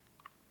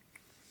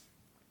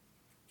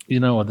This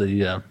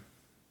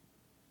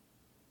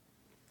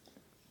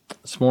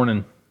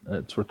morning,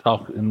 as we're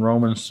talking in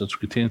Romans, as we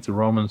continue through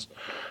Romans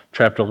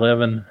chapter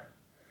 11,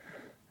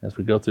 as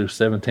we go through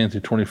 17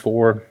 through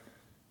 24,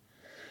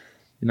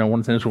 one of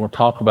the things we're going to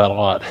talk about a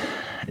lot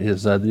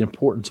is the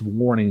importance of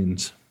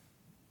warnings.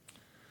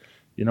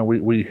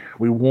 We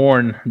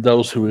warn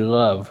those who we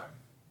love.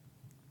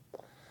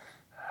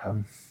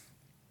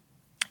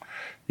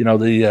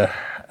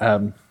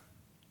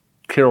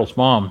 Carol's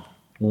mom,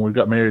 when we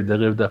got married, they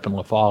lived up in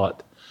La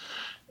Follette,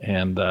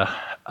 and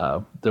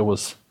there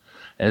was,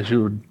 as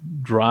you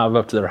would drive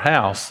up to their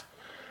house,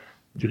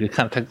 you could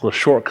kind of take a little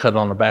shortcut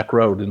on the back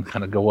road and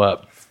kind of go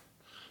up.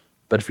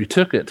 But if you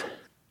took it,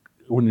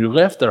 when you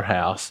left their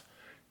house,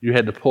 you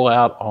had to pull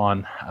out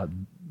on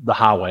the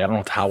highway. I don't know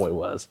what the highway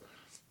was,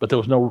 but there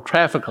was no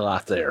traffic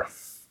light there.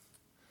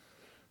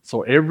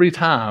 So every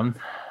time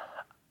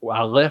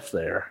I left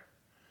there,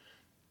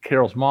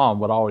 Carol's mom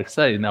would always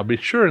say, "Now be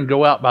sure and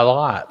go out by the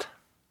light,"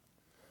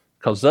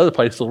 because the other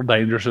place is a little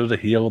dangerous. There's a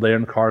hill there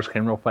and the cars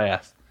came real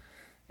fast.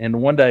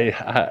 And one day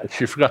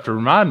she forgot to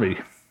remind me,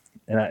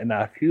 and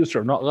I accused her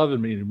of not loving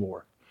me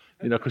anymore,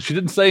 because she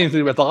didn't say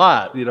anything about the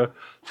light.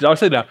 She'd always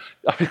say, "Now,"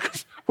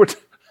 because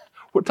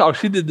we're talking.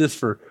 She did this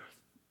for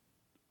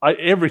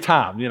every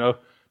time.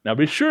 "Now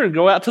be sure and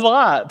go out to the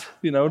light.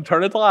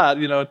 Turn at the light."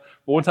 But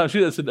one time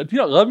she said, "Do you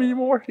not love me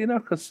anymore?"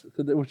 Because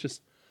it was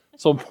just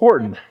so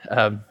important.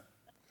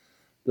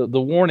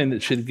 The warning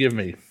that she'd give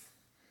me,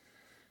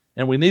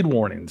 and we need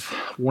warnings.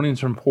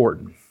 Warnings are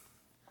important.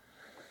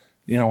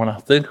 When I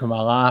think of my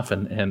life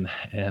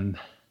and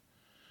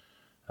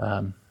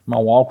my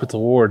walk with the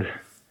Lord,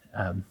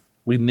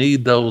 we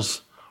need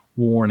those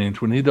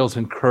warnings. We need those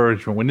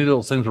encouragement. We need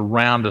those things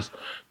around us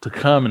to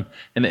come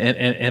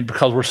and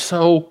because we're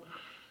so,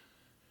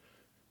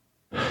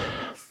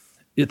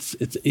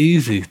 it's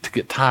easy to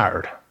get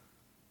tired.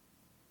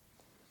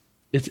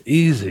 It's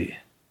easy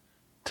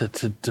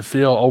to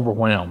feel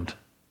overwhelmed.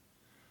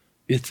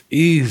 It's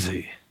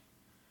easy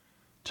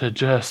to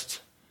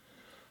just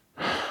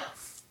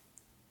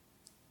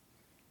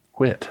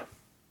quit.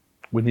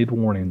 We need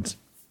warnings.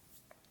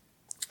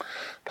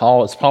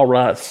 Paul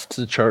writes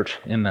to the church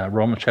in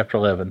Romans chapter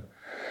 11,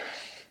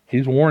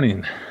 he's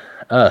warning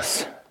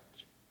us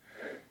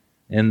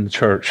in the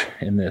church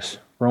in this.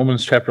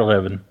 Romans chapter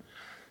 11,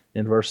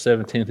 in verse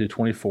 17 through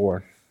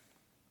 24.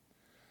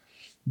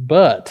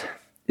 "But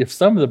if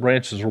some of the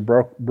branches were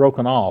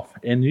broken off,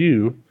 and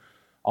you,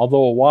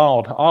 although a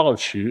wild olive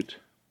shoot,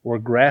 were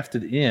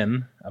grafted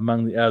in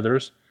among the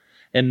others,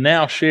 and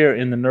now share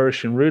in the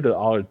nourishing root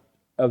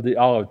of the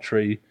olive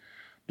tree,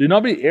 do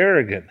not be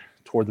arrogant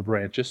toward the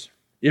branches.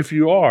 If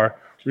you are,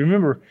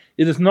 remember,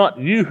 it is not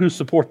you who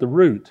support the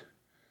root,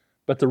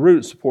 but the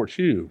root supports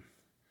you.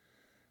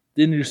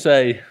 Then you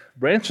say,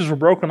 'Branches were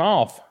broken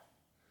off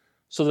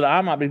so that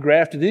I might be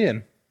grafted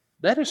in.'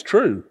 That is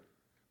true.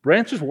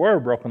 Branches were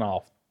broken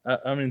off.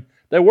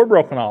 They were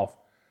broken off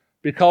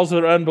because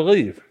of their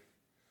unbelief.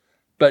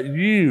 But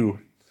you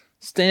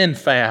stand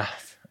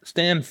fast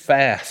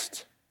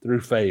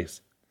through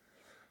faith,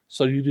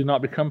 so you do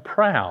not become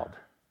proud,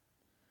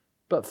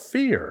 but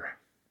fear.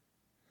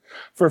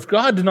 For if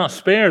God did not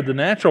spare the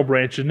natural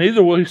branches,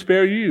 neither will he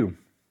spare you.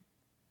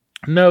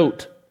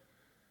 Note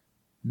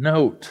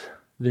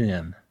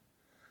then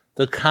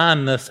the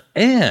kindness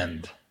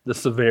and the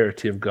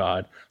severity of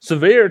God.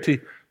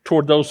 Severity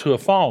toward those who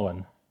have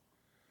fallen,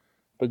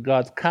 but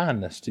God's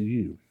kindness to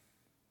you,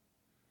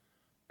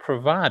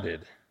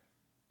 provided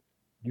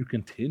you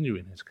continue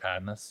in his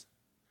kindness.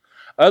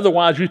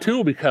 Otherwise you too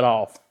will be cut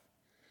off.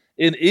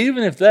 And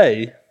even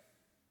they,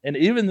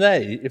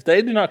 if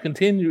they do not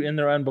continue in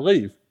their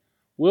unbelief,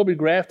 will be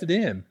grafted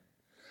in.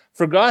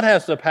 For God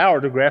has the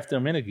power to graft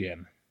them in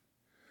again.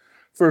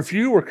 For if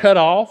you were cut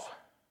off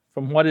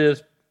from what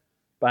is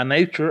by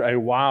nature a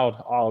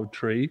wild olive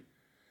tree,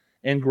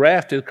 and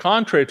grafted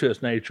contrary to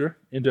its nature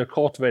into a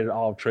cultivated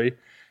olive tree,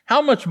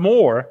 how much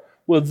more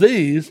will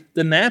these,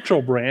 the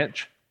natural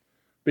branch,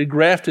 be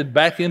grafted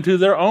back into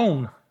their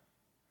own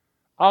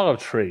olive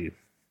tree?"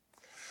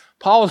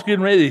 Paul is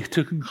getting ready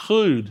to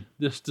conclude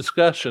this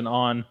discussion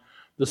on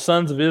the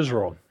sons of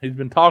Israel. He's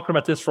been talking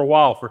about this for a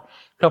while, for a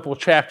couple of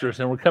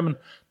chapters, and we're coming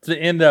to the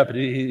end of it.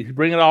 He's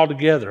bringing it all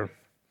together.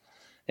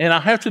 And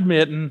I have to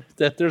admit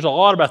that there's a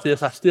lot about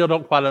this I still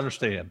don't quite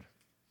understand.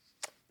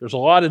 There's a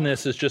lot in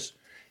this. It's just,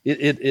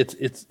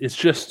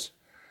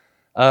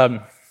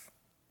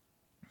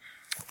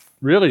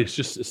 really,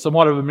 it's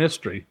somewhat of a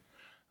mystery.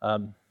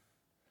 On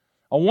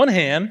one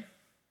hand,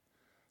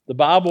 the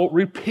Bible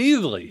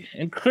repeatedly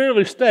and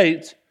clearly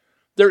states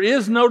there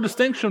is no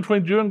distinction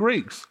between Jew and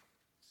Greeks.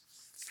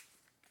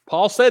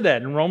 Paul said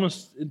that in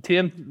Romans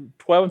 10,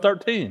 12, and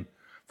 13.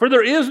 For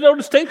there is no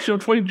distinction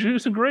between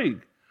Jews and Greek.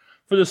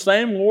 For the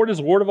same Lord is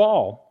Lord of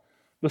all,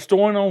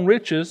 bestowing on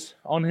riches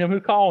on him who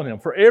called him.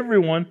 For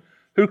everyone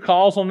who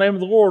calls on the name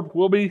of the Lord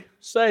will be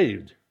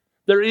saved.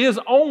 There is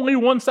only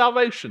one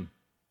salvation.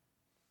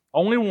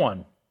 Only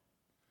one.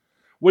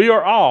 We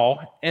are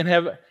all,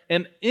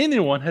 and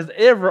anyone has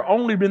ever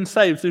only been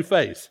saved through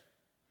faith.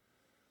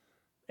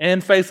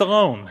 and faith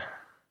alone.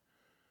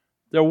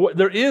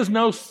 There is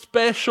no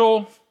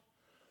special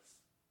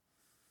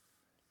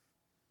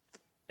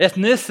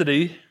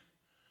ethnicity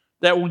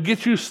that will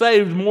get you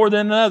saved more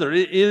than another.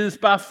 It is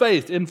by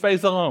faith, in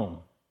faith alone.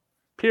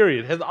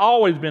 Period. It has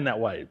always been that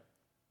way.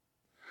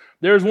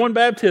 There is one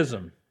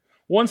baptism,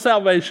 one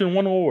salvation,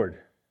 one Lord.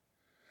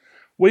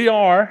 We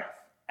are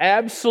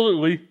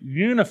absolutely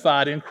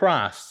unified in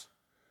Christ.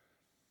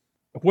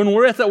 When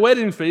we're at that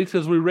wedding feast,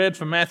 as we read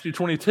from Matthew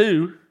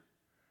 22,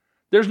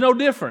 there's no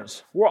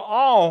difference. We're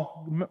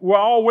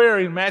all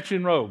wearing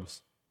matching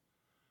robes.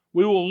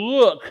 We will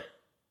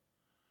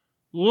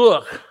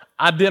look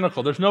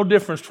identical. There's no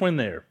difference between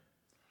there.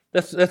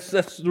 That's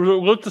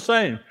look the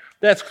same.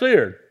 That's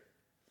clear.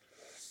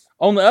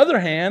 On the other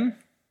hand,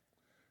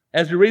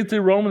 as you read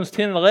through Romans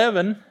 10 and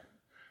 11,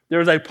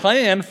 there's a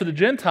plan for the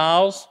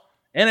Gentiles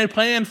and a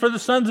plan for the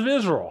sons of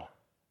Israel.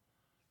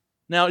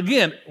 Now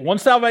again, one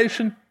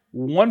salvation,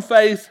 one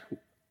faith,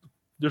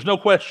 there's no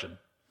question.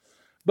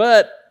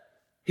 But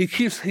he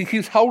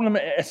keeps holding them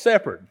as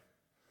separate.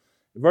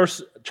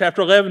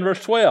 Chapter 11,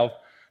 verse 12.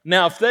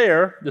 Now if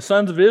the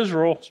sons of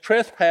Israel's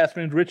trespass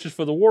means riches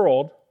for the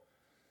world,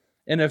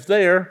 and if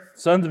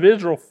sons of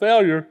Israel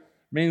failure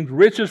means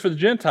riches for the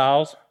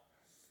Gentiles,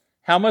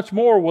 how much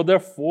more will their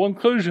full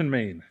inclusion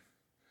mean?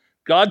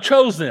 God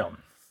chose them.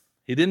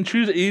 He didn't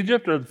choose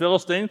Egypt or the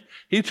Philistines.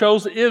 He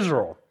chose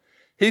Israel.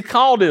 He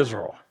called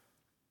Israel.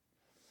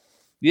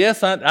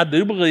 Yes, I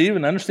do believe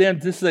and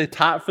understand this is a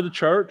type for the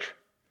church.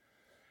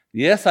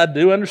 Yes, I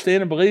do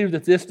understand and believe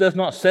that this does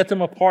not set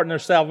them apart in their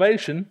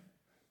salvation,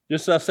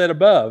 just as I said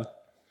above.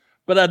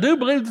 But I do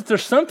believe that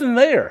there's something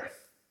there.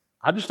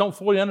 I just don't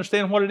fully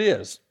understand what it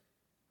is.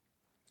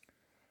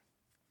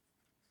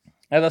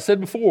 As I said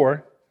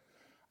before,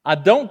 I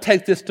don't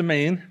take this to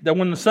mean that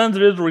when the sons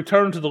of Israel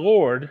return to the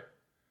Lord,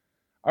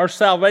 our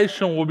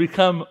salvation will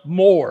become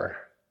more,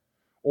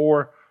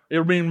 or it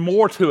will mean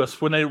more to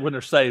us when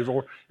they're saved,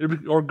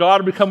 or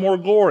God will become more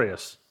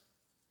glorious.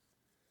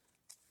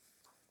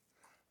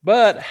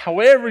 But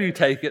however you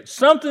take it,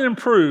 something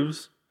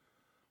improves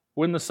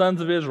when the sons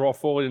of Israel are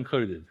fully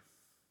included.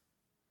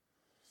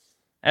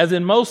 As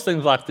in most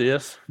things like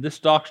this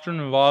doctrine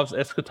involves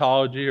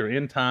eschatology or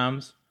end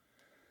times,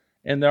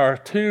 and there are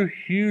two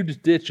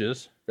huge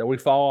ditches that we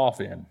fall off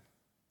in.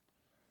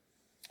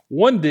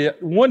 One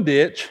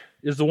ditch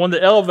is the one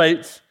that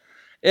elevates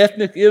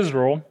ethnic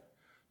Israel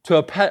to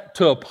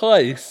a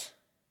place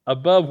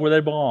above where they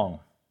belong.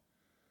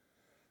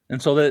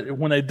 And so that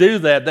when they do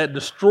that, that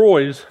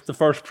destroys the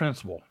first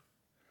principle.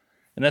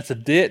 And that's a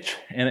ditch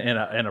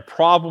and a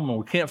problem, and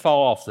we can't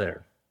fall off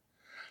there.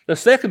 The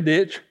second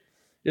ditch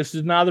is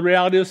to deny the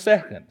reality of the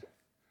second.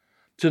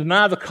 To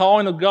deny the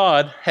calling of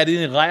God had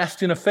any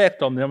lasting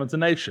effect on them as a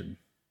nation.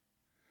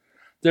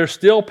 There's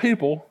still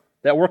people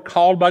that were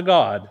called by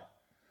God,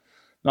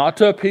 not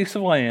to a piece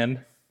of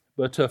land,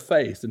 but to a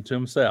faith and to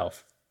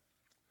himself.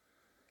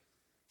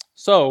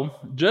 So,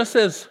 just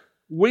as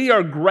we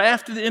are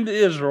grafted into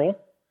Israel,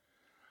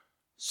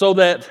 so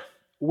that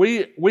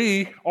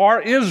we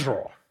are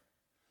Israel.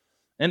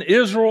 And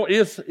Israel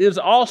is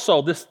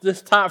also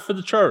this type for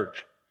the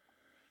church.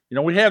 You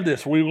know, we have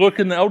this. We look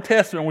in the Old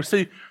Testament and we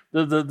see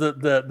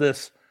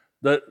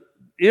the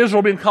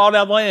Israel being called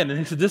out of the land. And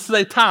he said, this is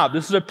a type,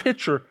 this is a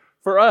picture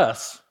for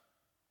us.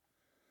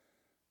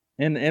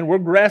 And we're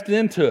grafted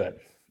into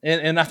it.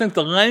 And I think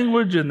the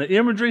language and the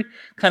imagery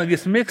kind of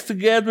gets mixed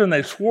together and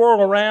they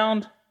swirl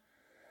around.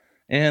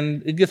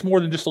 And it gets more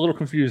than just a little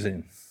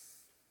confusing.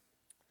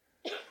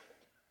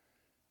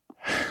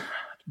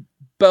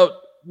 But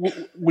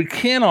we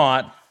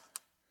cannot,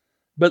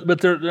 but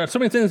there are so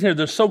many things here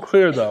that are so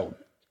clear, though,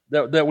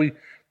 that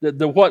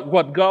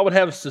what God would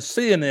have us to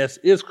see in this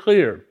is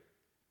clear.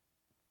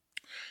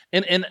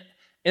 And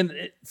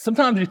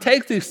sometimes you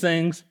take these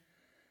things,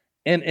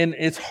 and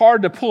it's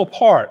hard to pull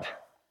apart.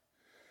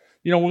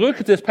 You know, we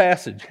look at this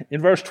passage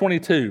in verse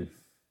 22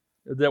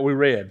 that we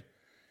read,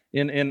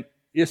 and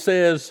it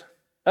says,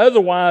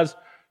 otherwise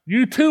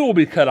you too will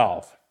be cut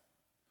off.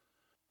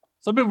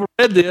 Some people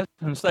read this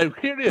and say,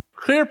 here it is,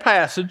 clear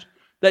passage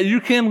that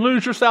you can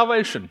lose your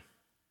salvation.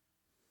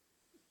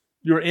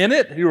 You're in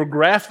it, you were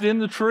grafted in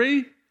the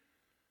tree,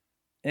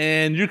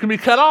 and you can be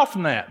cut off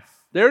from that.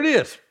 There it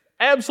is,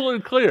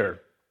 absolutely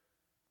clear.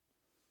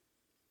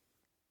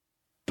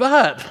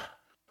 But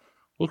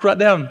look right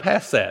down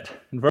past that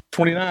in verse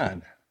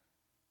 29.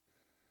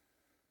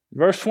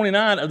 Verse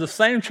 29 of the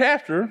same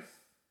chapter,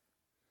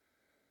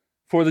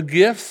 for the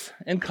gifts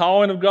and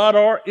calling of God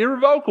are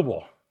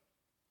irrevocable.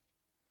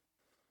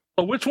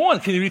 So which one?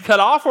 Can you be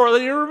cut off, or are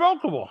they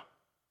irrevocable?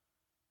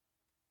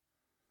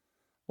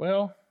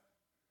 Well,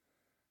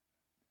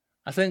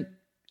 I think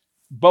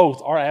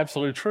both are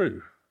absolutely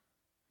true.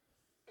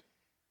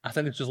 I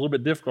think it's just a little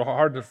bit difficult,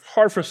 hard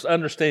for us to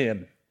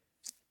understand.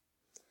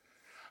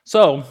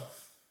 So,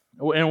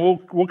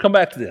 and we'll come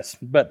back to this,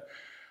 but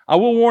I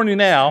will warn you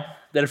now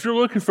that if you're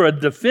looking for a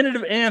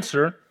definitive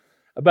answer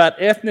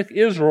about ethnic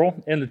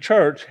Israel and the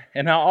church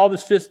and how all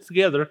this fits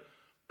together,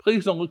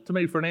 please don't look to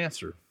me for an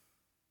answer.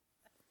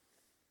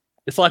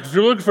 It's like if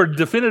you're looking for a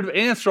definitive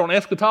answer on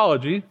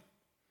eschatology,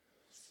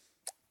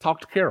 talk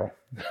to Carol.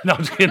 No,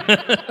 I'm just kidding.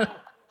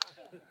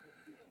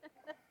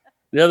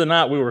 The other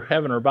night we were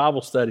having our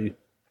Bible study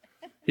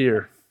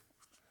here.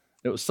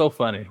 It was so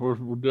funny.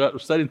 We're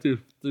studying through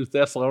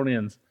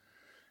Thessalonians.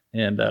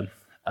 And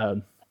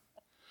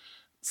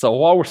so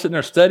while we're sitting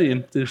there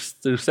studying through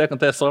 2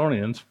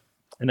 Thessalonians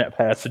in that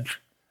passage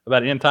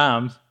about end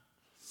times,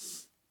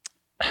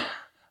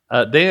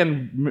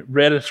 Dan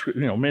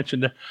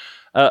mentioned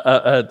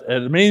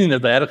a meaning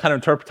of that, a kind of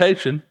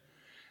interpretation,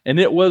 and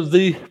it was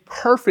the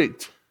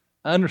perfect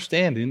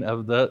understanding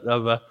of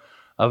a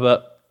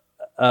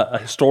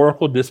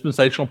historical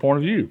dispensational point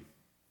of view,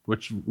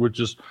 which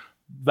is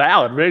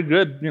valid, very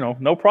good,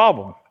 no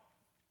problem.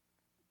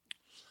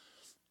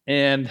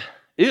 And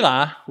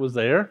Eli was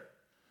there,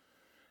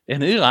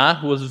 and Eli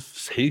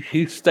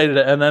he stated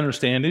an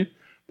understanding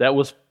that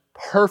was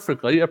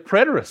perfectly a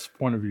preterist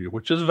point of view,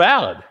 which is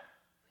valid.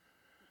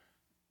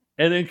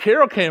 And then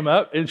Carol came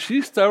up, and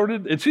she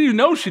started, and she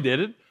she did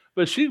it,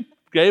 but she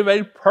gave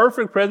a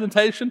perfect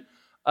presentation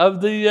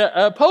of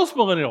the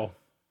postmillennial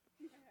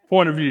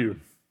point of view,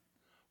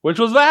 which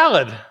was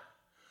valid.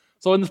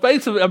 So in the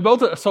space of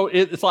both, so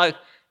it's like,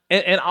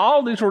 and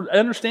all these were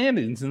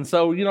understandings, and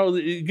so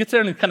it gets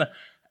there and kind of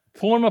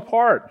pull them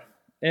apart,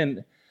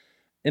 and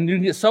you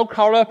can get so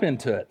caught up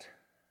into it.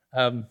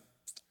 I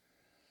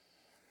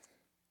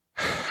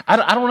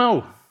don't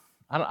know.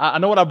 I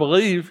know what I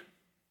believe.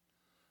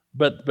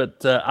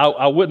 But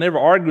I would never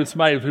argue with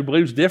somebody who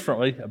believes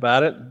differently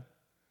about it,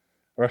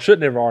 or I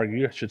should never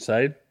argue, I should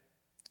say.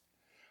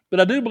 But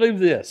I do believe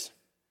this.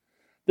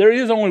 There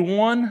is only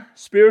one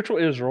spiritual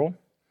Israel,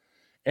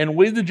 and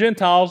we, the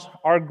Gentiles,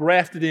 are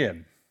grafted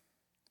in.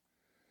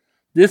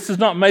 This does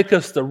not make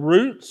us the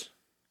roots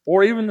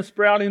or even the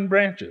sprouting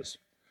branches.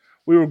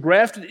 We were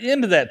grafted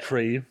into that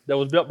tree that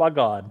was built by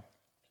God.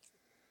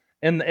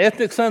 And the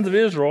ethnic sons of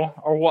Israel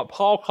are what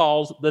Paul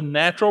calls the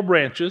natural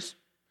branches,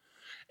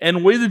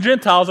 and we, the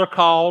Gentiles, are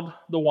called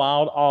the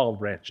wild olive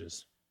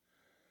branches.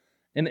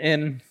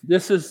 And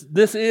this is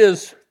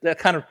that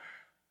kind of,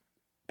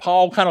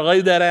 Paul kind of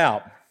laid that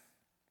out.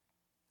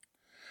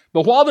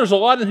 But while there's a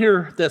lot in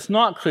here that's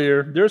not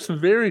clear, there's some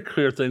very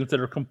clear things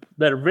that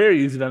are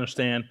very easy to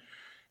understand,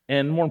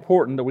 and more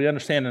important, that we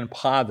understand and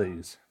apply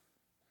these.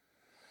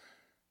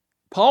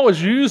 Paul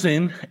is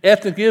using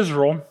ethnic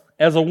Israel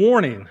as a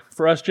warning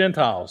for us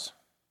Gentiles.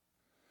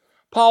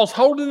 Paul's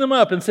holding them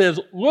up and says,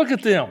 look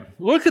at them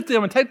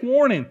and take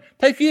warning,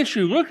 take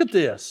issue, look at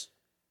this.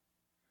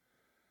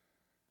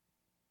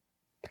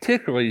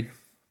 Particularly,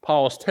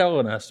 Paul is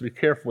telling us to be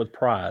careful with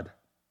pride.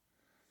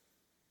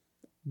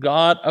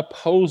 God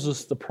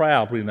opposes the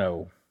proud, we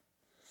know,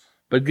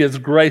 but gives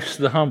grace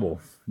to the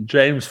humble.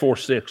 James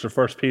 4:6 or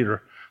 1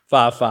 Peter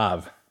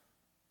 5:5.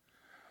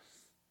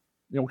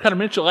 We kind of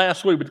mentioned it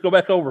last week, but to go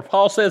back over,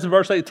 Paul says in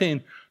verse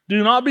 18,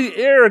 do not be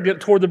arrogant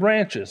toward the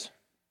branches.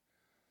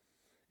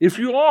 If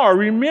you are,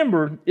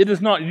 remember, it is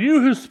not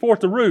you who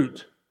support the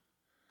root,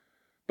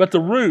 but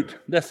the root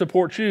that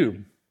supports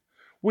you.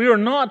 We are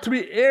not to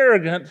be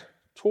arrogant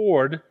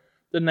toward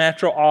the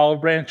natural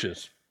olive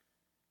branches.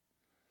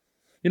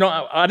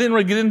 I didn't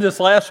really get into this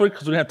last week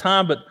because we didn't have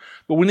time, but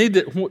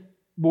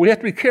we have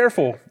to be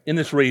careful in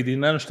this reading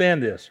and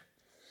understand this.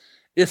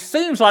 It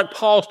seems like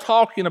Paul's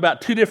talking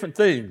about two different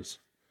things,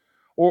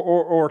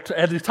 or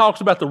as he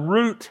talks about the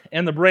root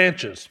and the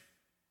branches.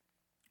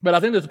 But I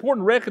think it's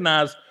important to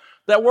recognize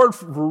that word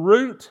for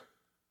root,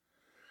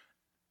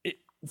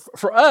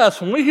 for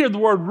us, when we hear the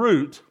word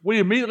root, we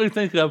immediately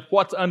think of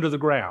what's under the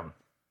ground.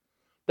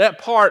 That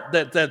part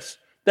that's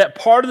that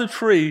part of the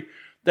tree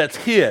that's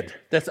hid,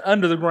 that's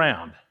under the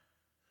ground.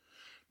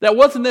 That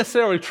wasn't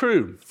necessarily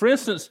true. For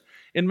instance,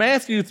 in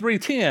Matthew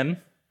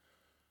 3:10,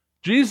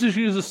 Jesus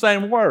used the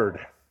same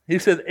word. He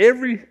said,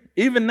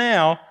 even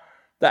now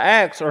the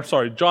axe,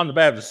 John the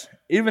Baptist,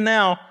 even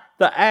now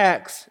the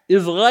axe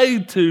is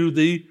laid to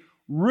the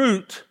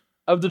root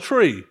of the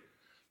tree.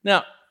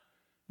 Now,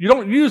 you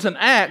don't use an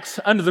axe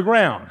under the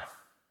ground.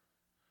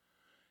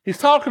 He's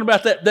talking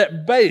about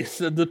that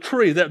base of the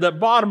tree, that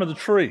bottom of the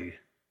tree.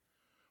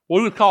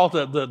 We would call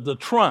it the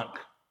trunk.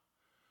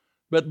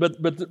 But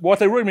what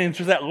they really mean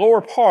is that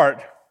lower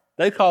part,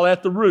 they call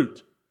that the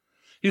root.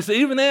 He said,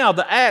 even now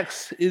the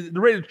axe is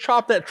ready to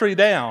chop that tree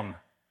down.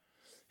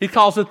 He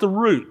calls it the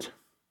root.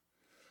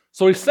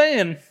 So he's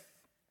saying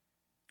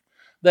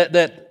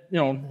that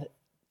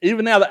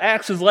even now the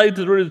axe is laid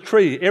to the root of the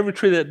tree. Every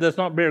tree that does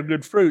not bear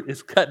good fruit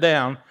is cut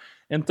down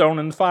and thrown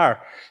in the fire.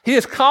 He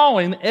is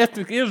calling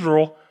ethnic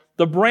Israel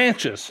the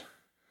branches.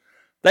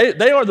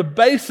 They are the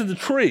base of the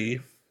tree,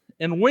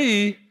 and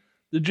we,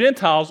 the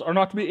Gentiles, are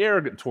not to be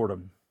arrogant toward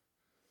them.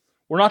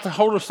 We're not to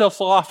hold ourselves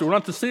lofty. We're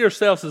not to see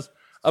ourselves as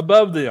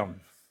above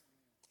them.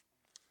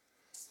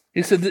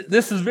 He said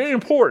this is very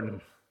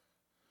important.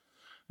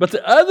 But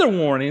the other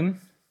warning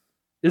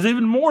is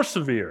even more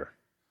severe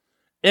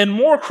and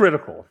more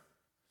critical.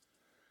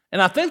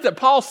 And I think that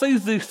Paul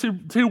sees these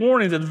two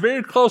warnings as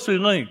very closely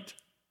linked.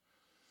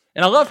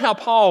 And I love how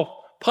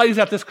Paul plays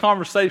out this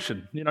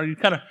conversation. You know,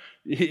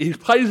 he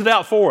plays it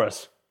out for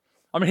us.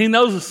 I mean, he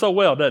knows us so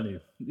well, doesn't he?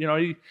 You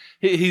know,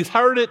 he's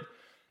heard it,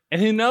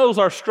 and he knows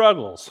our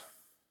struggles.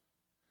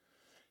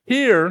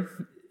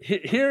 Here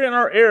in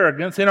our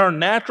arrogance, in our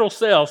natural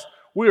selves,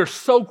 we are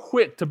so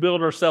quick to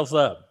build ourselves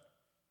up.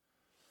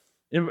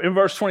 In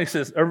verse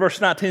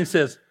 19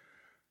 says,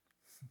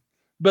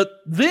 but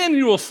then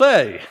you will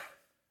say,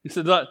 he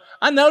said,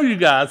 I know you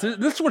guys,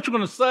 this is what you're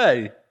going to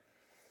say.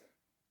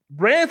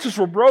 Branches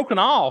were broken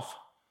off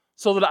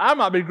so that I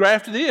might be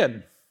grafted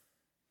in.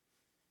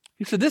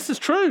 He said, this is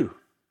true.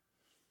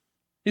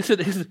 He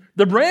said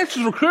the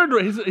branches were cleared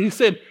away. He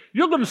said,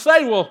 you're going to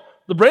say, well,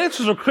 the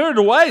branches are cleared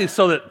away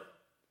so that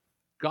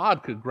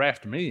God could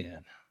graft me in.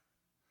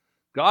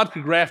 God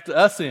could graft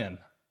us in.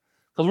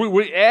 Because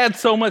we add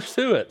so much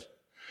to it.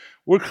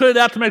 We're cleared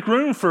out to make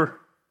room for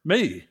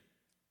me.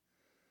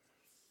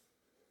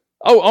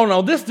 Oh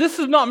no, this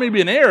is not me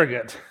being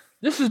arrogant.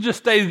 This is just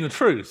stating the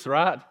truth,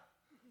 right?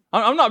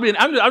 I'm not being.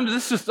 I'm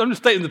just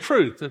stating the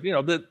truth. You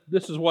know that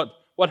this is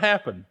what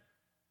happened.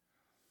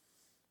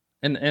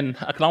 And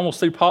I can almost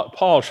see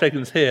Paul shaking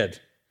his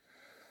head.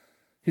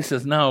 He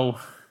says, No,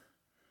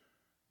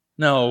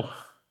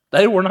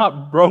 they were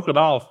not broken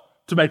off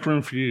to make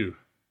room for you.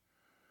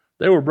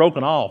 They were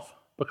broken off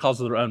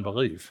because of their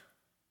unbelief.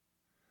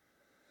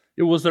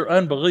 It was their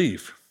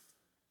unbelief.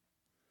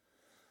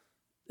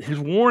 He's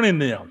warning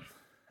them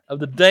of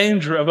the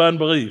danger of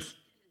unbelief.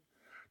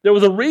 There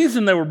was a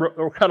reason they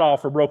were cut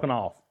off or broken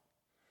off.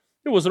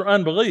 It was their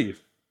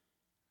unbelief.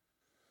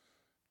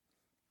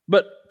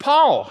 But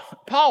Paul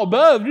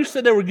above, you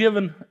said they were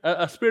given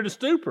a spirit of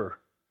stupor.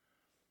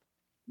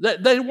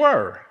 They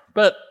were,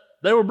 but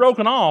they were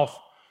broken off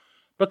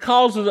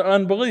because of their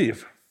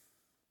unbelief.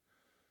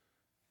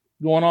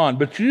 Going on,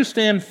 but you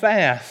stand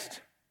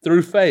fast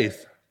through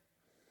faith.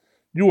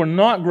 You are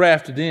not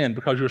grafted in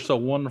because you're so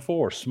wonderful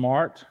or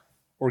smart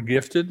or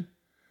gifted.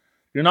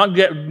 You are not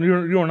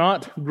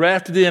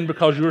grafted in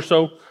because you're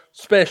so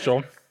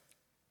special.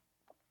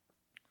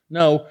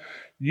 No,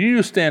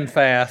 you stand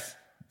fast.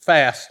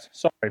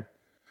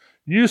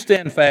 You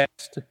stand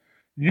fast.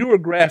 You are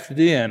grafted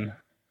in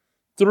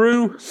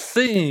through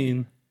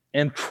seeing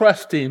and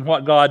trusting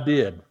what God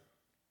did.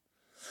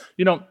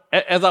 You know,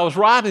 as I was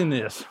writing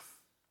this,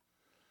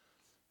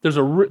 there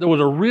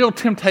was a real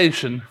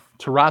temptation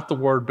to write the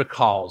word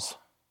because.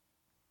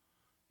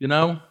 You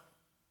know?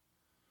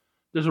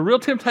 There's a real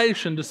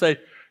temptation to say,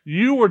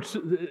 there's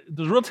a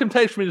real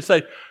temptation for me to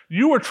say,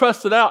 you were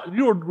trusted out,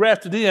 you were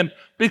grafted in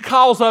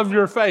because of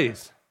your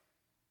faith.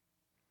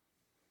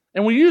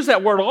 And we use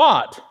that word a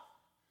lot.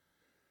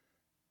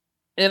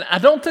 And I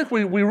don't think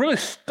we really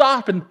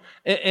stop and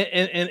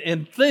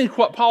think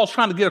what Paul's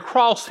trying to get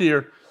across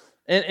here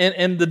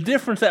and the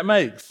difference that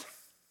makes.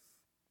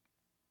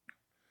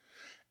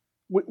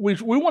 We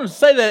want to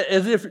say that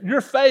as if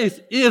your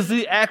faith is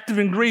the active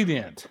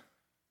ingredient.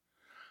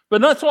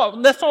 But that's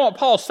not what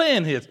Paul's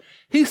saying here.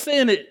 He's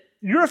saying that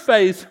your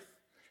faith,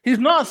 he's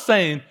not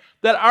saying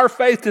that our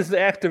faith is the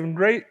active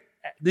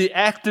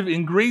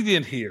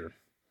ingredient here.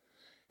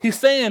 He's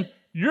saying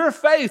your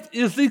faith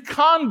is the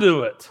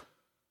conduit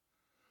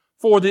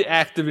for the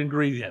active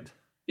ingredient.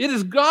 It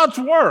is God's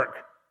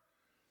work.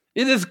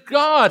 It is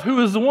God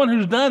who is the one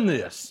who's done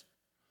this.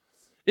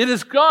 It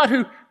is God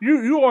who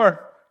you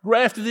are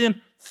grafted in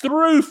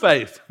through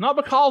faith, not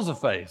because of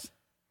faith.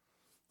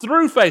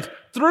 Through faith,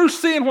 through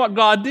seeing what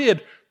God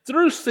did,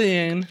 through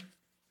seeing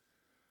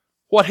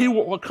what He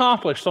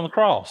accomplished on the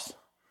cross,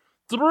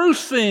 through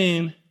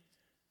seeing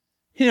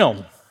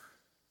Him,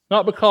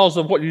 not because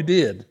of what you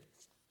did.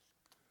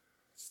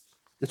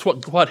 It's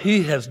what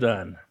He has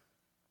done.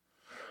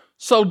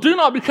 So do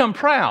not become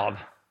proud.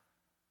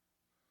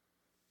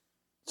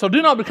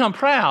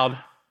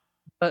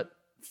 But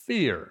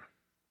fear.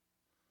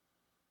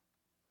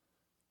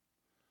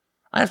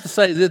 I have to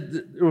say that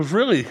it was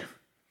really,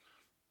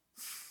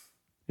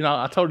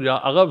 I told you,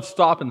 I love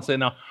stopping and saying,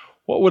 now,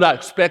 what would I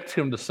expect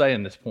him to say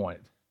in this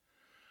point?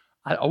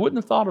 I wouldn't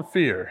have thought of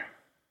fear.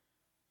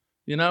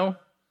 You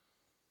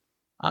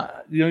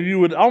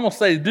would almost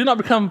say, do not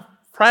become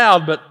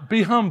proud, but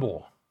be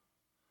humble.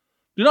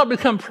 Do not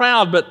become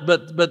proud, but be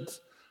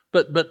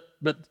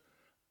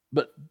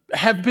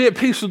at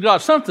peace with God.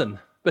 Something.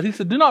 But he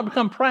said, do not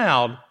become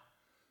proud,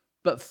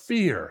 but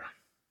fear.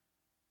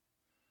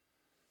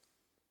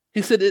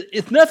 He said,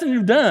 it's nothing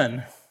you've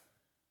done.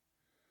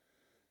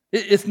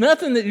 It's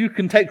nothing that you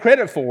can take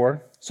credit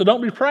for, so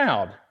don't be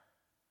proud.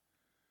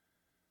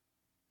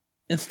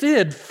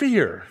 Instead,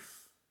 fear.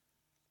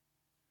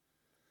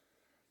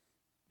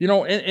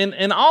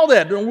 And all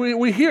that,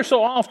 we hear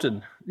so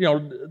often,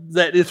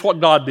 that it's what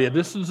God did.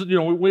 This is,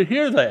 we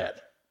hear that.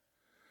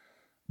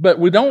 But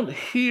we don't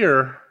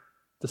hear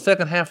the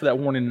second half of that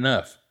warning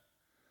enough.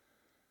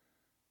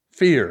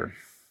 Fear.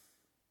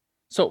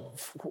 So,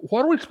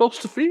 what are we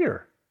supposed to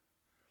fear?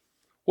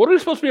 What are we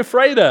supposed to be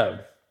afraid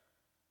of?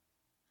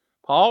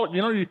 Paul,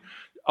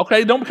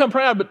 okay, don't become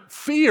proud, but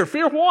fear.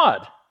 Fear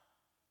what?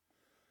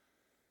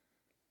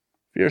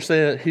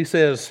 He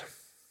says,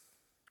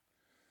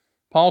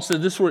 Paul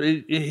said this: we're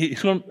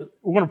going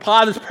to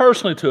apply this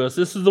personally to us.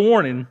 This is the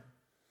warning.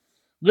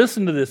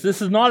 Listen to this.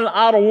 This is not an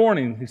idle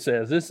warning, he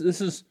says.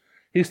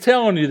 He's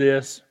telling you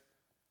this.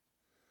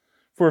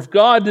 For if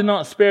God did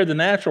not spare the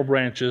natural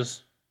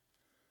branches,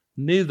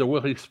 neither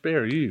will he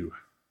spare you.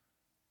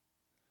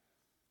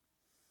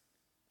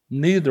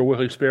 Neither will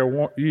he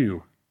spare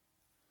you.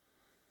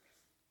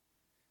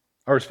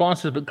 Our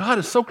response is, but God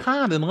is so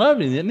kind and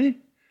loving, isn't he?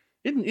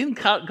 Isn't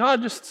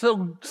God just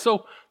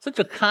such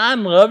a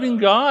kind, loving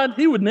God?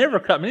 He would never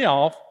cut me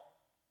off.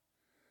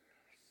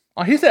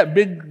 Oh, he's that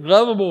big,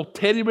 lovable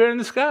teddy bear in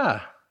the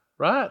sky,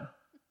 right?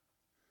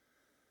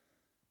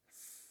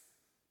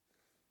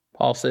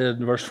 Paul said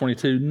in verse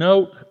 22,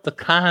 note the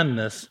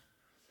kindness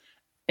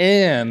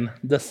and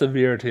the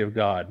severity of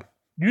God.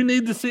 You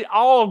need to see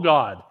all of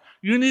God.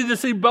 You need to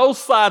see both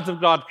sides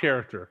of God's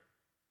character.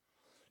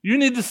 You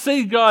need to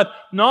see God,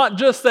 not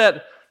just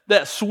that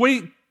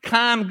sweet,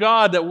 kind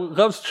God that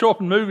loves to show up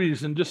in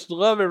movies and just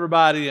love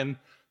everybody and,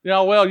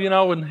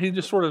 and he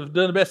just sort of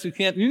doing the best he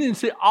can. You need to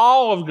see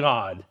all of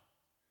God.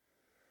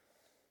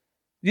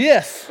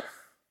 Yes,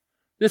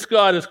 this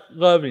God is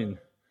loving.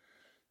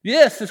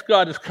 Yes, this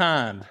God is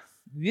kind.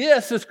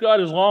 Yes, this God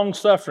is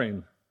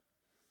long-suffering.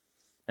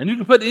 And you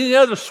can put any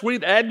other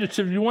sweet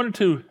adjective you wanted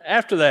to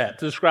after that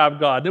to describe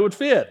God. It would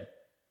fit.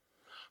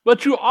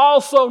 But you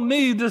also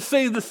need to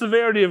see the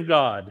severity of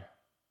God.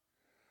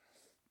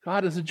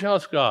 God is a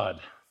jealous God.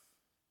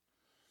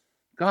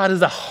 God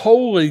is a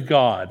holy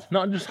God.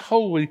 Not just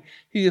holy,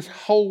 he is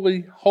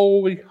holy,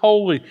 holy,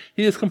 holy.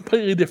 He is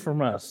completely different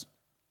from us.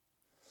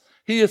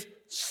 He is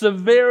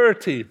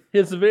severity.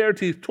 His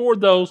severity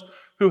toward those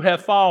who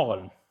have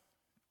fallen.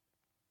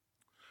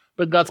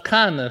 But God's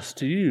kindness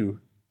to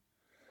you,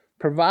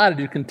 provided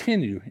you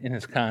continue in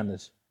his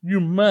kindness, you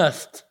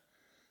must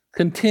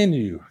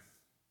continue.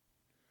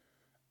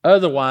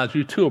 Otherwise,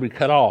 you too will be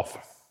cut off.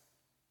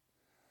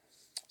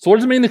 So what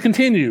does it mean to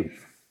continue?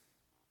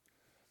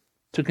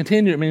 To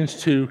continue, it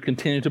means to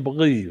continue to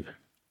believe.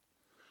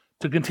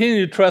 To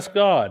continue to trust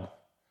God.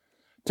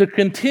 To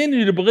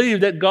continue to believe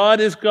that God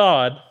is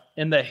God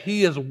and that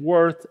he is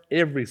worth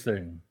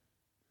everything.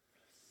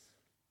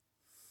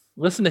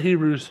 Listen to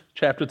Hebrews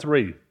chapter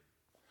 3,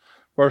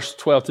 verse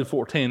 12 through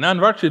 14. Now, I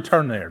invite you to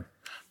turn there.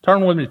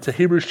 Turn with me to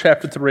Hebrews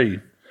chapter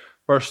 3,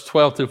 verse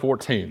 12 through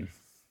 14.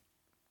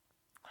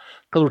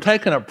 Because we're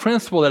taking a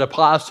principle that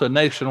applies to a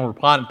nation and we're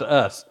applying it to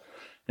us.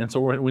 And so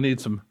we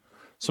need some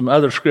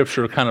other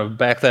scripture to kind of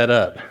back that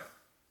up.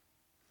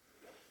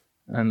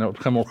 And it'll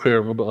become more clear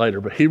a little bit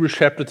later. But Hebrews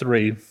chapter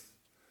 3,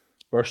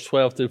 verse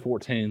 12 through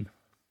 14.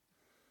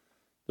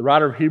 The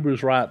writer of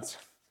Hebrews writes,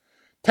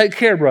 take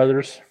care,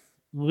 brothers,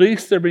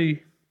 lest there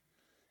be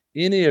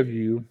in any of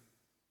you,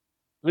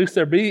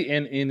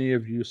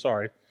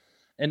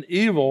 an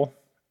evil,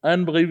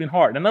 unbelieving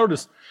heart. Now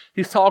notice,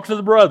 he's talking to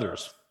the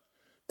brothers.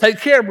 Take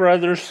care,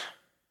 brothers.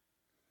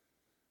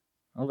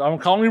 I'm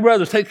calling you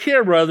brothers. Take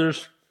care,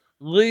 brothers,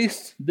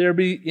 lest there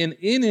be in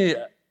any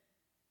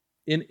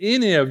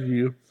of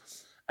you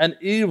an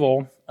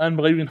evil,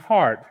 unbelieving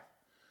heart,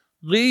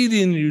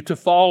 leading you to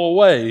fall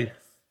away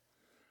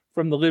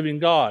from the living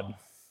God.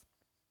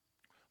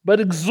 But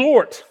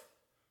exhort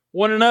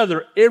one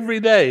another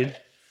every day,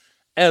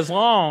 as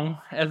long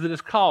as it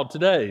is called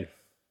today,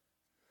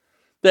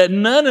 that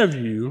none of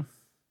you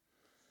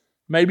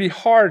may be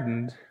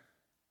hardened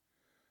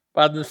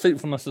by the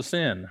deceitfulness of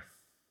sin.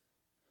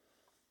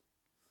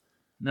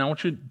 Now I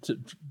want you to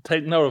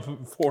take note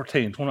of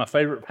 14. It's one of my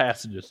favorite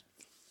passages.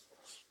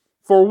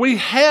 For we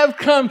have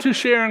come to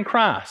share in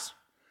Christ.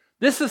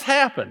 This has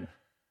happened.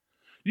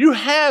 You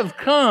have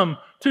come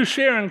to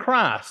share in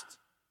Christ.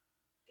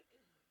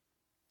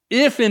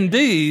 If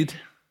indeed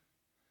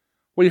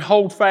we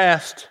hold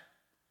fast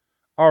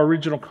our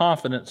original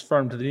confidence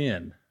firm to the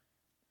end.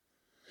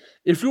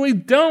 If we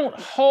don't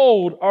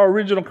hold our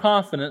original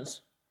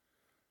confidence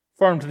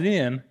firm to the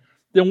end,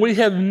 then we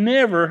have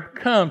never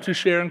come to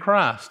share in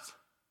Christ.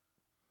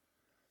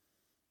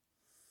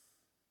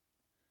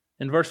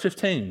 In verse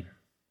 15,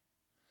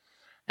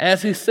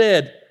 as he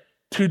said,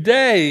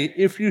 today,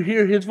 if you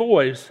hear his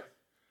voice,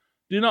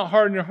 do not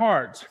harden your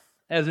hearts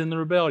as in the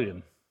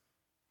rebellion.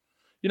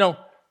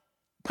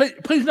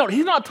 Please note,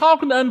 he's not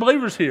talking to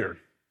unbelievers here.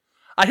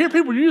 I hear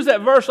people use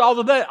that verse all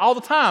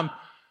the time,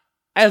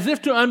 as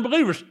if to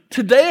unbelievers.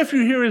 Today, if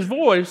you hear his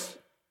voice,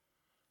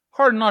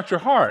 harden not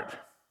your heart.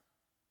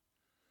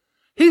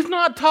 He's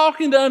not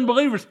talking to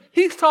unbelievers.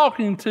 He's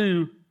talking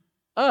to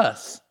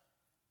us.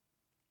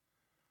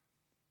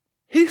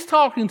 He's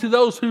talking to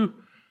those who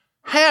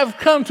have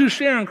come to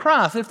share in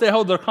Christ if they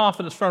hold their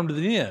confidence firm to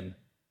the end.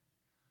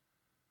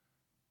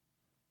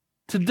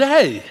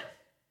 Today,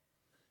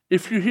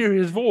 if you hear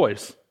his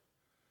voice,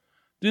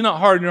 do not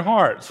harden your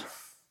hearts.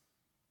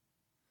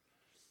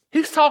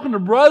 He's talking to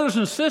brothers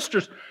and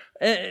sisters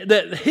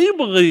that he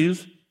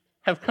believes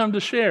have come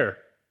to share.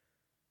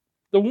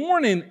 The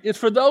warning is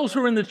for those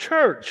who are in the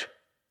church.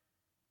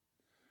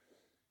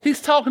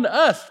 He's talking to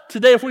us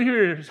today. If we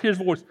hear his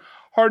voice,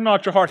 harden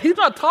not your heart. He's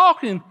not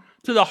talking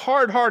to the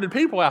hard-hearted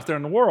people out there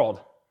in the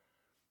world.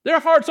 Their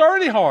heart's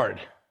already hard.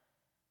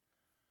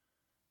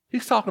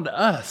 He's talking to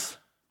us,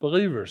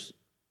 believers.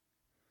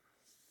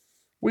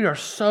 We are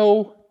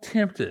so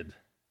tempted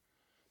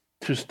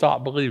to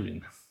stop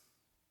believing,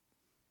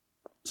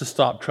 to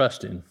stop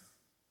trusting.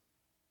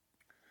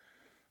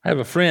 I have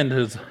a friend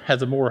who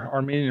has a more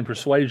Arminian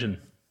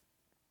persuasion.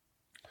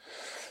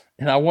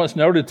 And I once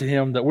noted to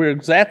him that we're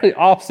exactly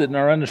opposite in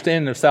our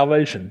understanding of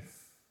salvation.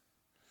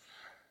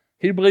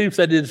 He believes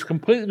that it is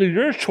completely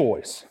your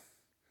choice,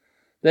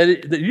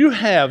 that you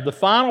have the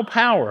final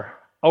power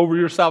over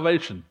your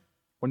salvation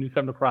when you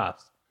come to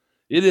Christ.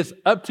 It is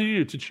up to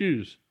you to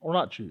choose or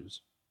not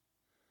choose.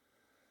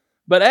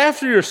 But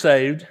after you're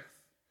saved,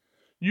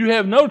 you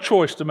have no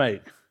choice to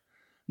make.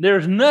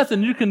 There's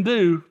nothing you can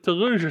do to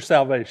lose your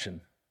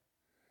salvation.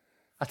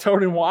 I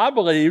told him, well, I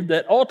believe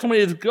that ultimately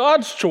it's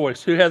God's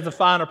choice who has the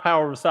final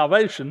power of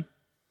salvation.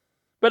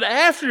 But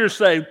after you're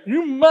saved,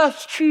 you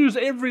must choose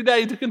every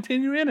day to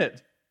continue in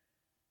it.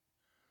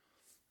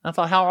 I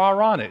thought, how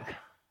ironic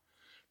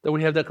that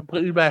we have that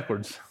completely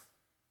backwards.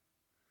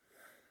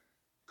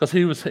 Because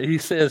he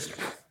says,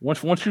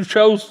 once you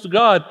chose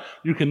God,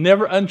 you can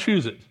never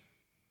unchoose it.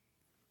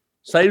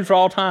 Saved for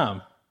all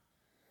time.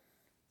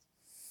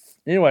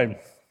 Anyway,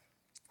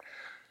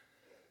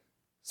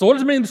 so what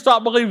does it mean to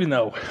stop believing,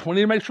 though? We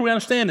need to make sure we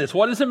understand this.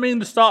 What does it mean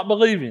to stop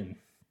believing?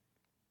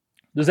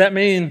 Does that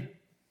mean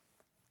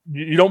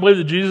you don't believe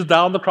that Jesus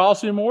died on the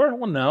cross anymore?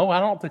 Well, no, I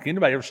don't think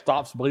anybody ever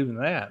stops believing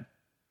that.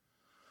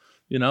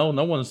 You know,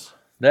 no one's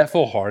that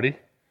foolhardy.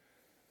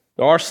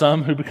 There are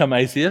some who become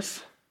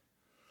atheists,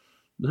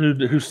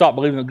 who stop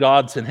believing that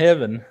God's in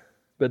heaven,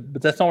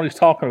 but that's not what he's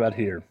talking about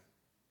here.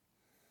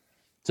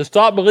 To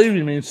stop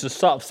believing means to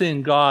stop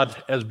seeing God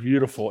as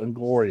beautiful and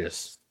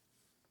glorious.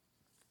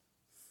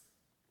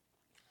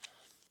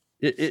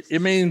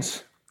 It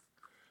means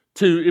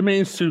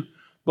to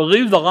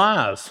believe the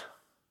lies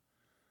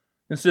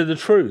instead of the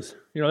truth.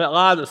 You know, that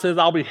lie that says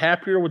I'll be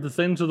happier with the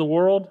things of the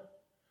world,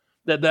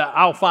 that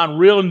I'll find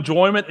real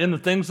enjoyment in the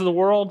things of the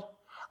world,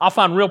 I'll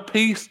find real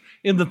peace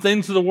in the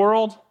things of the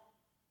world,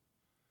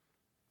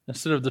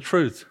 instead of the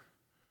truth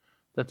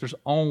that there's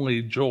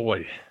only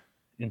joy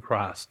in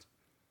Christ,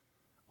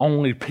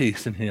 only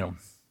peace in Him.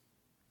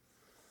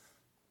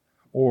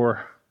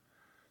 Or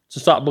to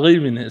stop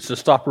believing is to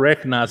stop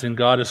recognizing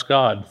God as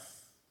God.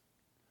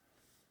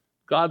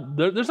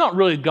 There's not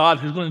really a God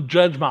who's going to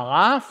judge my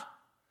life.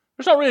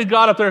 There's not really a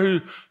God up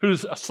there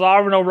who's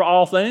sovereign over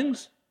all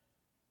things.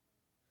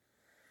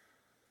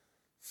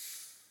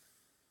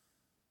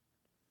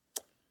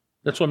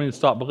 That's what I mean to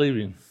stop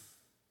believing.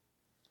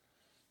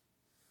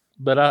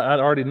 But I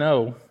already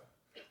know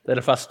that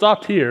if I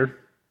stopped here,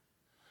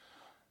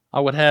 I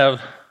would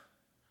have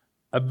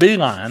a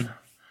beeline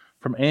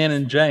from Ann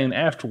and Jane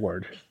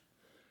afterward,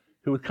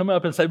 who would come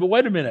up and say, but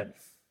wait a minute.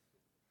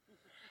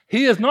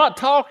 He is not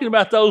talking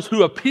about those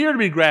who appear to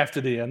be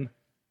grafted in.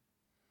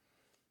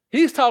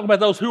 He's talking about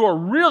those who are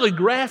really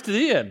grafted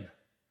in.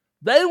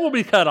 They will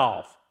be cut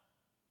off.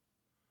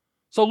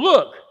 So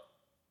look,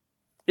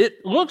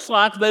 it looks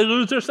like they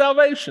lose their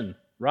salvation,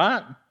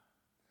 right?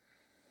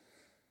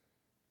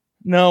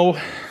 No,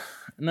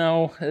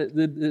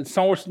 it's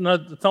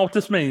not what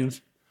this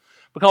means.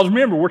 Because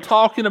remember, we're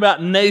talking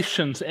about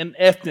nations and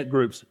ethnic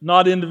groups,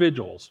 not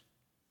individuals.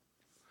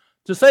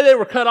 To say they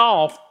were cut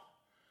off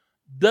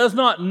does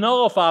not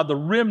nullify the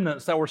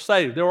remnants that were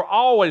saved. There were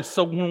always,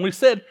 so when we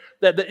said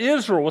that the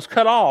Israel was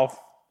cut off,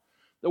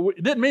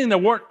 it didn't mean there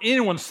weren't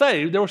anyone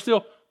saved. There were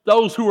still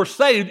those who were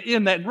saved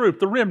in that group,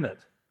 the remnant.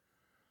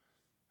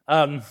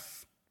 And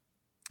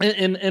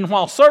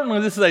while certainly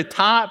this is a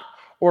type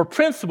or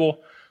principle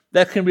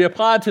that can be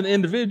applied to an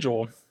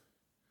individual,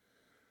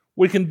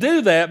 we can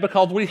do that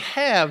because we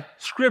have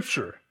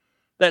Scripture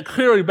that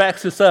clearly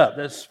backs this up,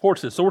 that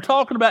supports this. So we're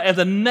talking about as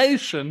a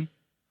nation,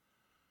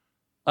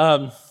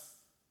 they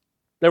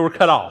were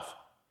cut off.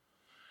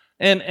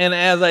 And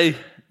as a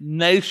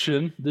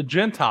nation, the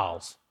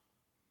Gentiles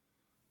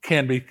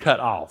can be cut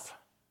off.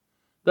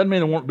 Doesn't mean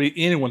there won't be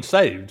anyone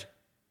saved.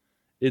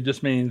 It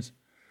just means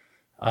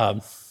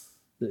the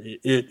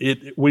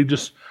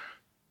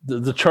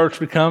church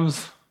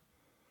becomes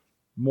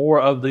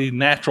more of the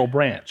natural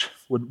branch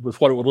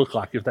with what it would look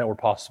like if that were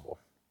possible.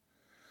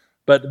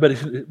 But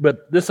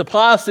this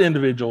applies to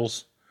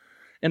individuals,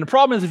 and the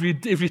problem is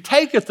if you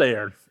take it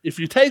there, if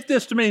you take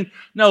this to mean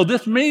no,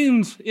 this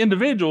means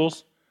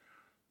individuals,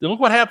 then look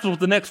what happens with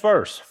the next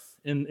verse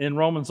in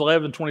Romans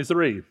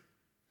 11:23.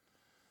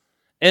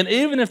 And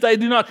even if they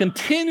do not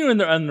continue in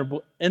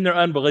their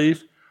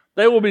unbelief,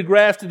 they will be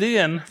grafted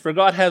in, for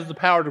God has the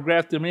power to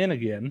graft them in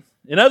again.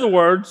 In other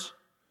words,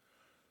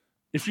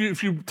 if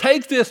you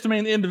take this to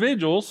mean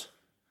individuals,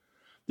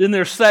 then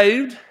they're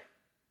saved,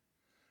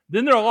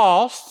 then they're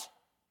lost,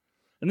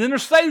 and then they're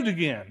saved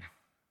again.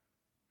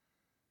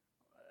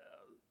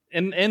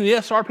 And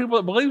yes, there are people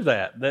that believe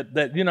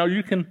that you know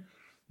you can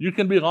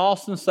be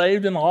lost and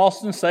saved and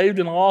lost and saved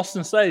and lost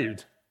and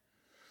saved.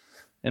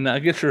 And I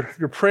guess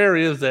your prayer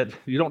is that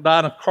you don't die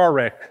in a car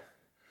wreck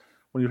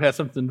when you've had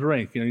something to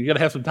drink. You know, you got to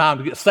have some time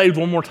to get saved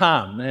one more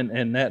time,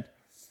 and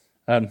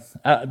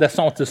That's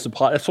not what this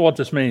applies. That's what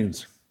this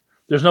means.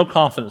 There's no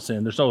confidence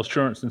in. There's no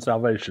assurance in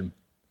salvation.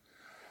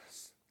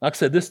 Like I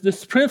said,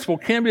 this principle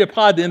can be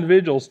applied to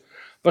individuals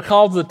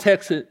because of the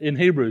text in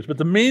Hebrews, but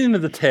the meaning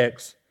of the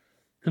text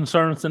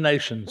concerns the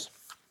nations.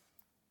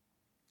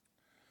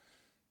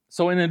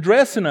 So in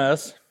addressing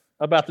us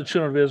about the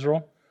children of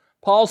Israel,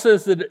 Paul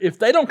says that if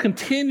they don't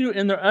continue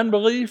in their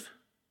unbelief,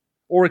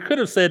 or he could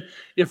have said,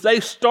 if they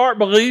start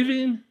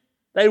believing,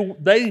 they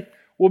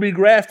will be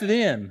grafted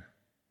in.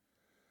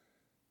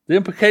 The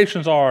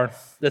implications are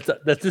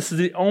that this is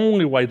the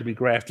only way to be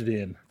grafted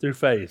in, through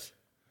faith,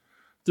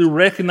 through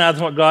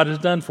recognizing what God has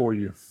done for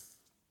you.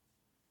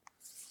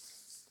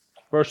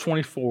 Verse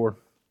 24.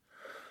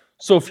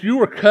 So if you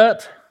were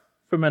cut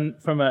from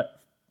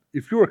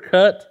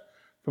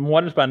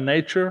what is by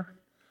nature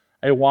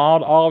a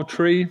wild olive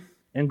tree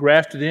and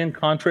grafted in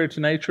contrary to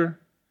nature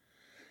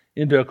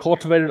into a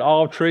cultivated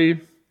olive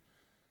tree,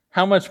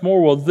 how much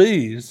more will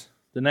these,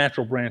 the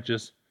natural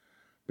branches,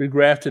 be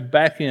grafted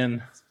back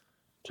in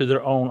to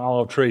their own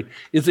olive tree?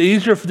 It's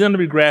easier for them to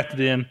be grafted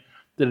in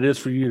than it is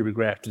for you to be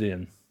grafted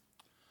in.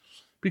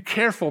 Be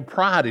careful of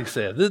pride, he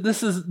said.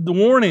 This is the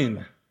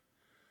warning.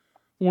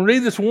 When we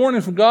read this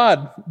warning from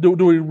God, do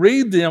we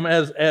read them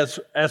as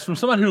from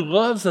somebody who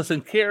loves us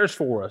and cares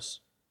for us?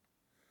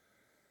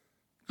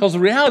 Because the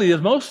reality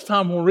is, most of the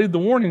time when we read the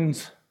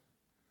warnings,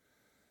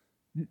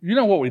 you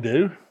know what we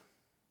do?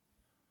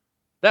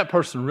 That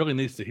person really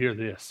needs to hear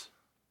this,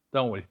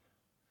 don't we?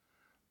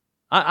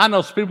 I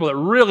know some people that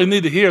really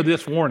need to hear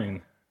this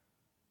warning.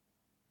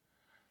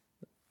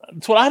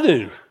 That's what I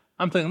do.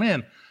 I'm thinking,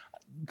 man,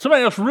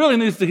 somebody else really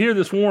needs to hear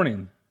this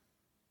warning.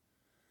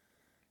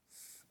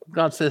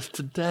 God says,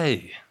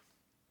 today,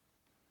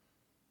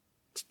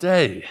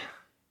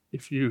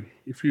 if you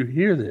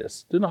hear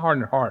this, do not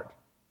harden your heart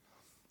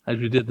as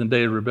you did in the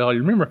day of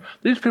rebellion. Remember,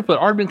 these people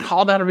had already been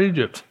called out of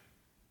Egypt.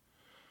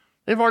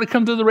 They've already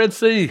come through the Red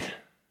Sea.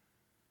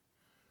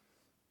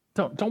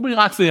 Don't be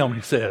like them,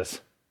 he says.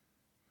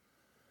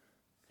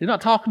 He's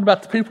not talking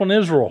about the people in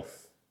Israel.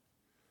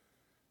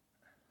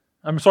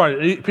 I'm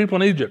sorry, people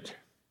in Egypt.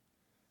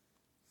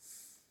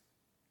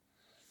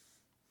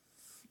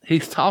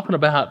 He's talking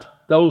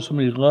about those whom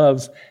he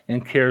loves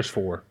and cares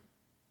for.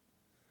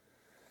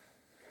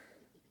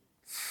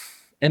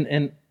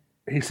 And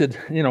he said,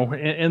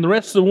 and the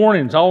rest of the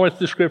warnings, all the way through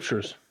the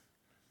scriptures.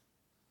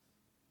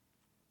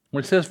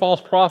 When he says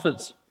false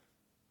prophets,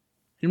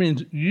 he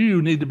means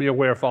you need to be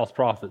aware of false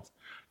prophets.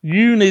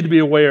 You need to be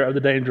aware of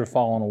the danger of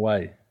falling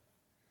away.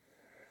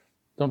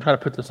 Don't try to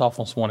put this off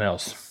on someone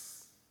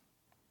else.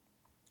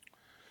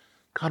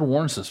 God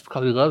warns us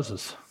because he loves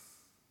us.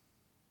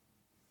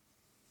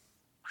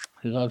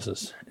 He loves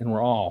us, and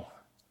we're all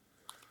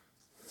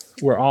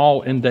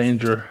in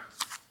danger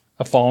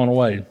of falling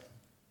away.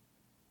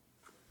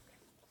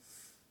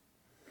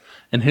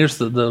 And here's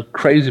the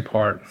crazy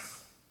part.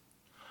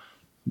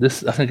 I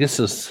think this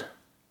is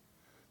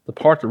the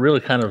part that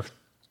really kind of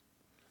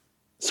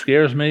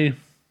scares me.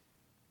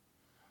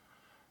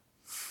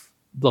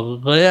 The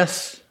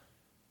less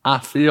I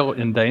feel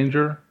in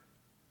danger,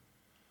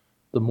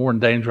 the more in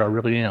danger I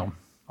really am,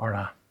 aren't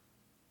I?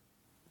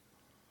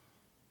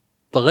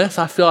 The less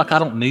I feel like I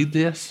don't need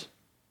this,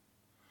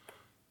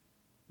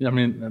 the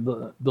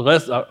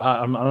less,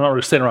 I'm not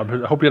really saying it right,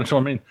 but I hope you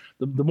understand what I mean.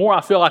 The more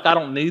I feel like I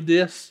don't need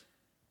this,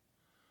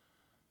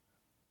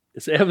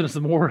 it's evidence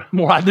the more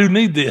I do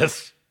need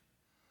this,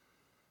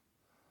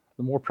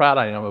 the more proud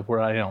I am of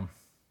where I am.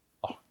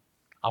 Oh,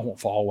 I won't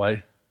fall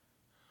away.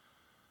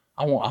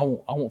 I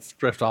won't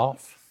drift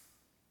off.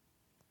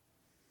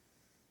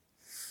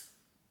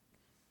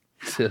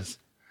 He says,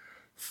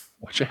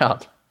 watch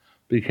out,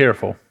 be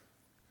careful.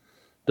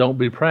 Don't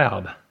be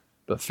proud,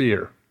 but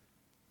fear.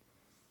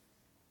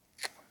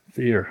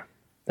 Fear.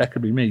 That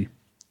could be me.